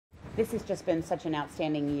This has just been such an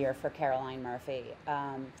outstanding year for Caroline Murphy.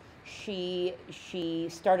 She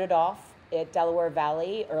started off at Delaware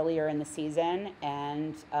Valley earlier in the season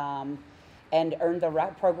and earned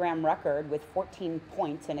the program record with 14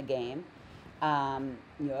 points in a game. A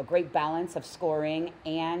great balance of scoring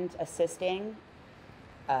and assisting.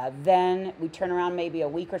 Then we turn around maybe a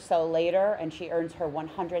week or so later, and she earns her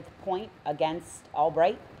 100th point against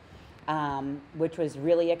Albright, which was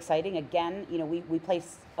really exciting. Again, we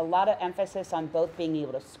place a lot of emphasis on both being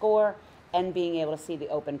able to score and being able to see the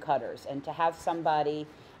open cutters. And to have somebody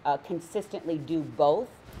consistently do both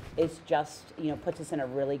is just, puts us in a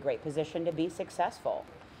really great position to be successful.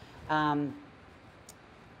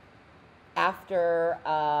 After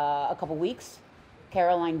a couple weeks,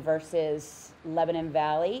 Caroline versus Lebanon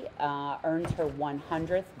Valley earns her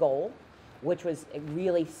 100th goal, which was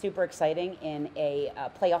really super exciting in a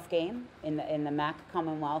playoff game in the MAC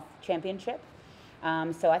Commonwealth Championship.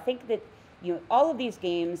 So I think that all of these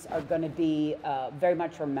games are going to be very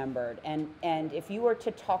much remembered. And if you were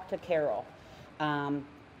to talk to Carol,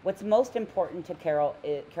 what's most important to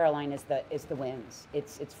Caroline is the wins.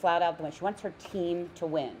 It's flat out the win. She wants her team to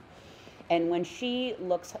win. And when she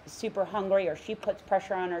looks super hungry or she puts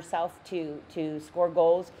pressure on herself to score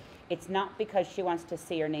goals, it's not because she wants to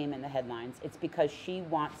see her name in the headlines. It's because she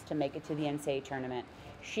wants to make it to the NCAA tournament.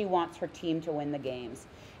 She wants her team to win the games.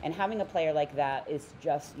 And having a player like that is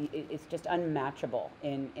it's just unmatchable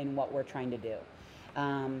in what we're trying to do.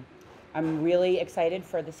 I'm really excited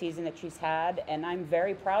for the season that she's had, and I'm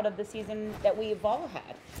very proud of the season that we've all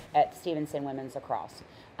had at Stevenson Women's Lacrosse.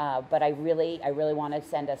 But I really want to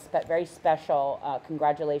send a very special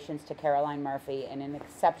congratulations to Caroline Murphy and an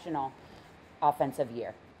exceptional offensive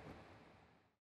year.